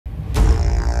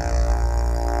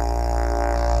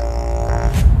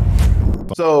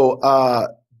So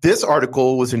this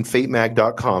article was in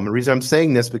fatemag.com. The reason I'm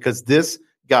saying this because this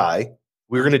guy,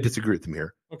 we're going to disagree with him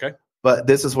here. Okay. But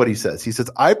this is what he says. He says,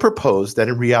 I propose that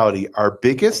in reality, our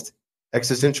biggest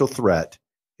existential threat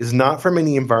is not from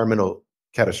any environmental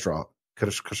catastrophe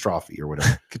or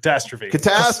whatever. Catastrophe.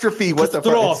 What the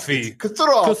fuck?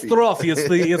 Catastrophe.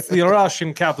 It's the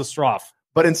Russian catastrophe.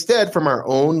 But instead, from our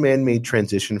own man-made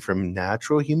transition from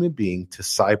natural human being to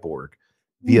cyborg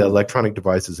via electronic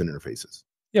devices and interfaces.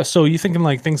 Yeah, so you thinking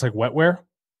like things like wetware?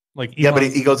 Like yeah, but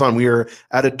he goes on, we are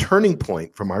at a turning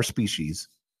point from our species,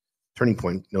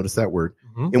 notice that word,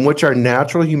 in which our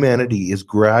natural humanity is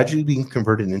gradually being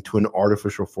converted into an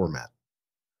artificial format.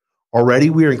 Already,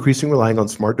 we are increasingly relying on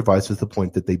smart devices to the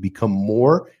point that they become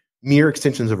more mere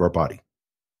extensions of our body.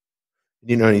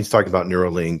 You know, and he's talking about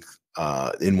Neuralink,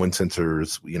 in-one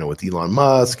sensors, you know, with Elon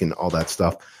Musk and all that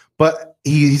stuff. But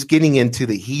he's getting into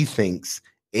that he thinks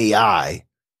AI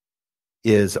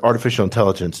is artificial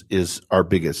intelligence is our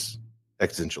biggest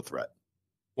existential threat.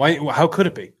 Why? How could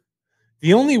it be?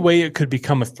 The only way it could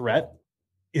become a threat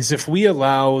is if we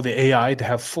allow the AI to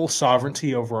have full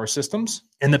sovereignty over our systems,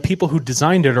 and the people who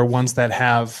designed it are ones that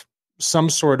have some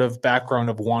sort of background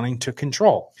of wanting to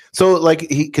control. So, like,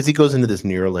 because he goes into this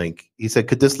Neuralink, he said,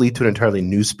 could this lead to an entirely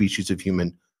new species of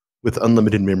human with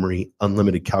unlimited memory,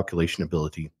 unlimited calculation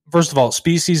ability? First of all,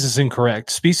 species is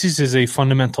incorrect. Species is a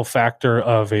fundamental factor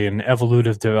of an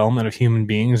evolutive development of human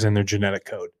beings and their genetic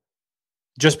code.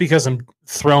 Just because I'm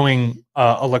throwing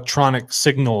electronic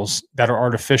signals that are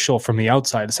artificial from the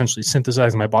outside, essentially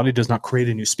synthesizing my body, does not create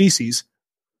a new species.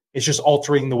 It's just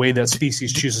altering the way that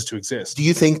species chooses to exist. Do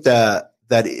you think that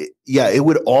it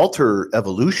would alter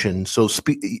evolution? So,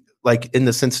 like in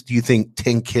the sense, do you think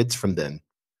 10 kids from then,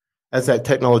 as that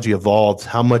technology evolves,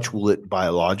 how much will it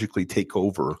biologically take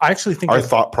over? I actually think our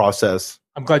thought process.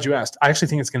 I'm glad you asked. I actually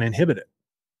think it's going to inhibit it.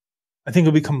 I think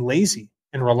it'll become lazy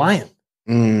and reliant.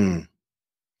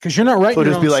 Because you're not writing. So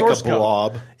it'd just be like a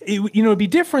blob. It'd be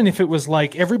different if it was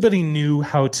like everybody knew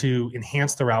how to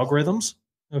enhance their algorithms.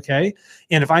 Okay.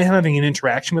 And if I'm having an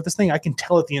interaction with this thing, I can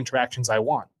tell it the interactions I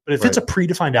want. But if it's a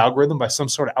predefined algorithm by some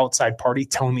sort of outside party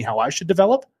telling me how I should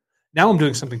develop, now I'm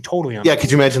doing something totally Yeah. Could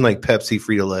you imagine like Pepsi,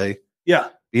 Frito-Lay? Yeah.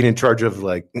 Being in charge of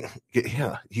like,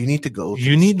 you need to go.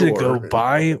 You need to go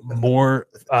buy more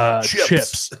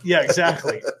chips. Yeah,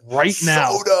 exactly. Right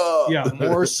now. Soda. Yeah,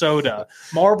 more soda.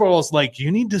 Marlboro's like,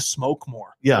 you need to smoke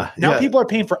more. Yeah. Now people are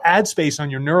paying for ad space on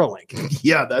your Neuralink.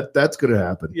 Yeah, that's going to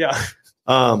happen. Yeah.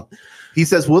 He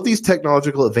says, will these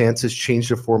technological advances change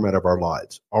the format of our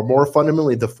lives, or more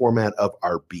fundamentally, the format of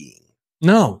our being?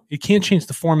 No, it can't change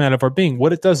the format of our being.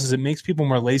 What it does is it makes people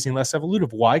more lazy and less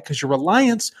evolutive. Why? Because your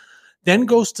reliance then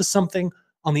goes to something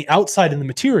on the outside in the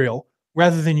material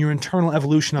rather than your internal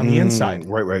evolution on the inside.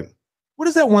 Right. What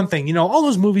is that one thing? You know, all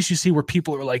those movies you see where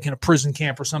people are like in a prison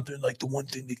camp or something, like the one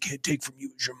thing they can't take from you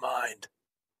is your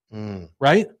mind.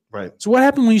 Right? Right. So what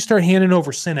happened when you start handing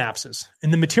over synapses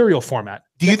in the material format?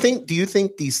 Do you think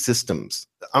these systems,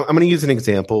 I'm going to use an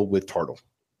example with Turtle,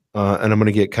 and I'm going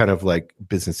to get kind of like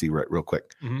businessy real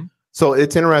quick. So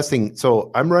it's interesting.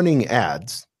 So I'm running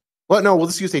ads. Well, no,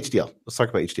 let's use HDL. Let's talk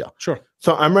about HDL. Sure.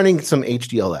 So I'm running some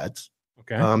HDL ads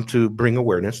to bring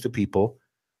awareness to people.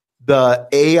 The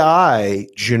AI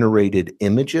generated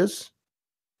images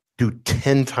do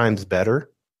 10 times better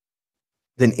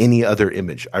than any other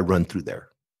image I run through there.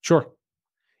 Sure.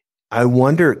 I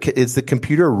wonder, is the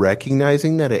computer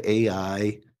recognizing that an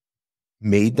AI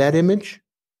made that image?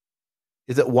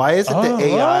 Why is it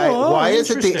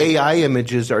the AI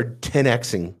images are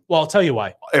 10xing? Well, I'll tell you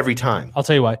why. Every time. I'll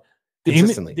tell you why.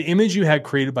 The image you had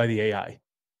created by the AI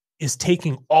is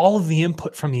taking all of the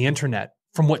input from the internet,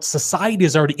 from what society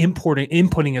is already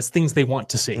inputting as things they want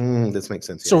to see. This makes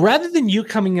sense. So rather than you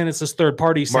coming in as this third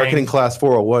party saying, marketing class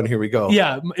 401, here we go.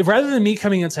 Yeah. Rather than me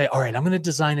coming in and say, all right, I'm going to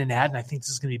design an ad and I think this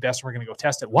is going to be best. And we're going to go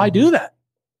test it. Why do that?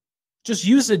 Just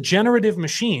use a generative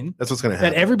machine. That's what's going to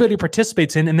happen. That everybody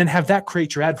participates in and then have that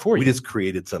create your ad for you. We just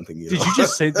created something. Did you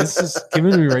just say this is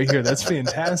giving me right here? That's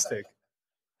fantastic.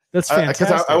 That's fantastic.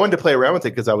 Because I wanted to play around with it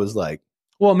because I was like,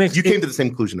 well, you came to the same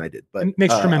conclusion I did, but it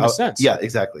makes tremendous sense. Yeah,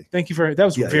 exactly. Thank you that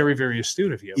was very, very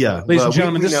astute of you. Yeah, ladies and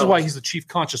gentlemen, this is why he's the chief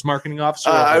conscious marketing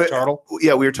officer of Turtle.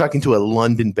 Yeah, we were talking to a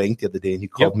London bank the other day, and he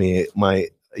called me my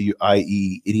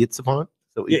IE idiot savant.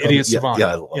 So idiot savant. Yeah,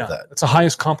 I love that. It's the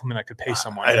highest compliment I could pay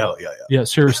someone. I know. Yeah,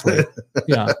 seriously.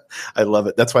 Yeah, I love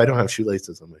it. That's why I don't have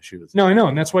shoelaces on my shoes. No, I know,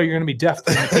 and that's why you're going to be deaf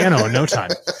playing the piano in no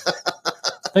time.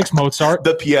 Thanks, Mozart.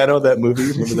 The Piano, that movie.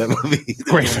 Remember that movie?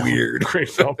 Great film. Weird. Great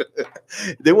film.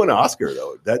 They won an Oscar,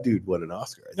 though. That dude won an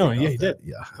Oscar. He did.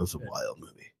 Yeah, it was a wild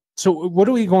movie. So what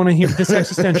are we going to hear? This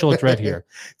existential thread here.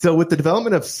 So with the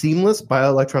development of seamless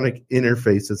bioelectronic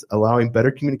interfaces, allowing better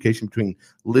communication between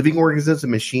living organisms and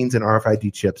machines and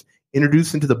RFID chips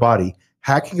introduced into the body,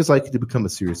 hacking is likely to become a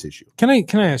serious issue. Can I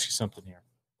ask you something here?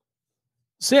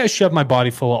 Say I shove my body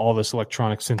full of all this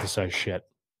electronic synthesized shit.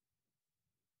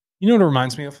 You know what it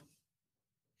reminds me of?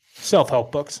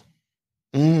 Self-help books.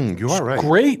 You are right.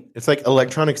 Great. It's like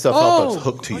electronic self-help books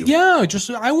hooked to you. Yeah,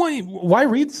 why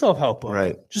read the self-help book?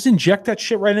 Right. Just inject that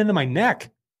shit right into my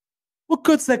neck. What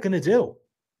good's that going to do?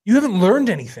 You haven't learned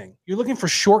anything. You're looking for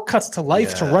shortcuts to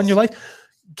life to run your life.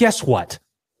 Guess what?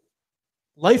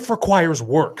 Life requires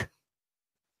work.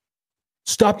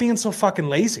 Stop being so fucking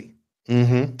lazy.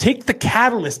 Take the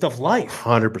catalyst of life.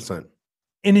 100%.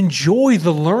 And enjoy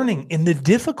the learning and the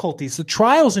difficulties, the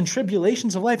trials and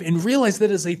tribulations of life, and realize that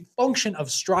is a function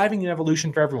of striving and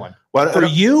evolution for everyone. For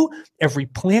you, every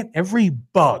plant, every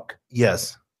bug.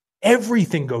 Yes.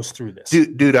 Everything goes through this.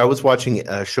 Dude, I was watching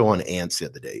a show on ants the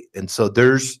other day. And so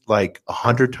there's like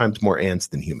 100 times more ants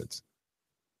than humans.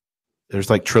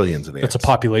 There's like trillions of ants. It's a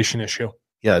population issue.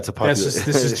 Yeah, it's a population.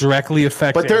 This is directly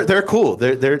affecting. But they're cool.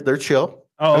 They're chill.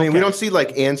 Oh, I mean, we don't see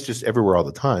like ants just everywhere all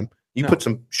the time. You put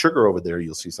some sugar over there,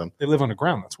 you'll see some. They live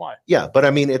underground. That's why. Yeah, but I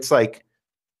mean, it's like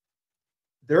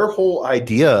their whole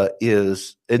idea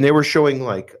is, and they were showing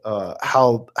like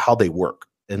how they work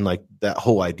and like that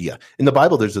whole idea. In the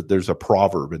Bible, there's a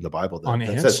proverb in the Bible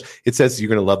that says you're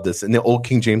going to love this. In the old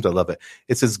King James, I love it.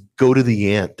 It says, "Go to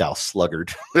the ant, thou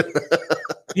sluggard."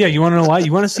 Yeah, you want to know why?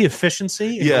 You want to see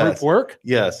efficiency in group work?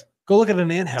 Yes. Go look at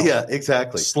an anthill. Yeah,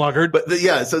 exactly. Sluggard. But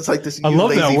so it's like this. I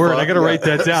love that word. Fuck. I got to write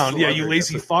that down. Yeah, you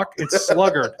lazy fuck. It's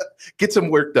sluggard. Get some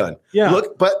work done. Yeah.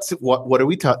 Look, but what are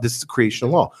we taught? This is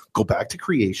creational law. Go back to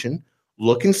creation.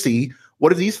 Look and see,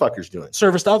 what are these fuckers doing?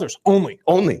 Service to others only.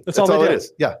 That's all it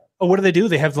is. Yeah. Oh, what do?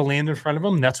 They have the land in front of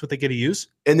them. And that's what they get to use.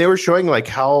 And they were showing like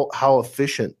how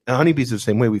efficient. And honeybees are the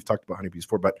same way. We've talked about honeybees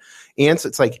before, but ants,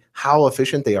 it's like how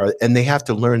efficient they are, and they have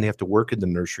to learn. They have to work in the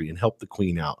nursery and help the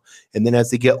queen out. And then as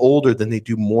they get older, then they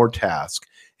do more tasks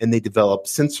and they develop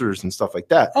sensors and stuff like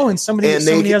that. Oh, and somebody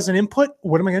has an input.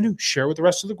 What am I going to do? Share with the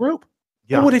rest of the group.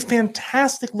 Yeah. Oh, what a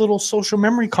fantastic little social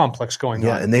memory complex going on.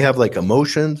 Yeah, and they have like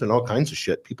emotions and all kinds of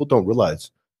shit. People don't realize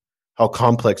how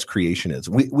complex creation is.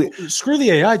 We screw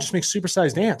the AI, just make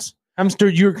supersized ants. Comes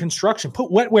to your construction.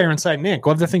 Put wetware inside an ant.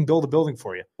 Go have the thing build a building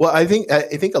for you. Well, I think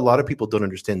a lot of people don't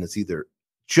understand this either.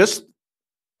 Just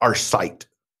our sight.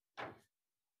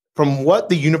 From what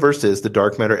the universe is, the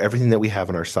dark matter, everything that we have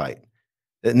in our sight.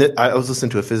 And I was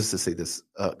listening to a physicist say this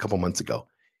a couple months ago.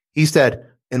 He said,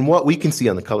 and what we can see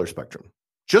on the color spectrum,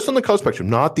 just on the color spectrum,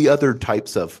 not the other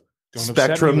types of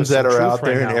spectrums that are out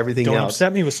there and everything else. Don't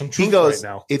upset me with some truth. He goes, right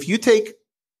now. If you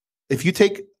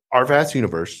take our vast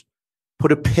universe,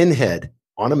 put a pinhead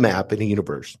on a map in a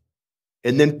universe,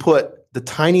 and then put the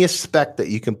tiniest speck that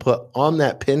you can put on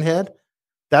that pinhead,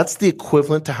 that's the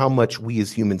equivalent to how much we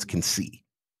as humans can see.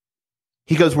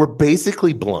 He goes, we're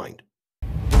basically blind.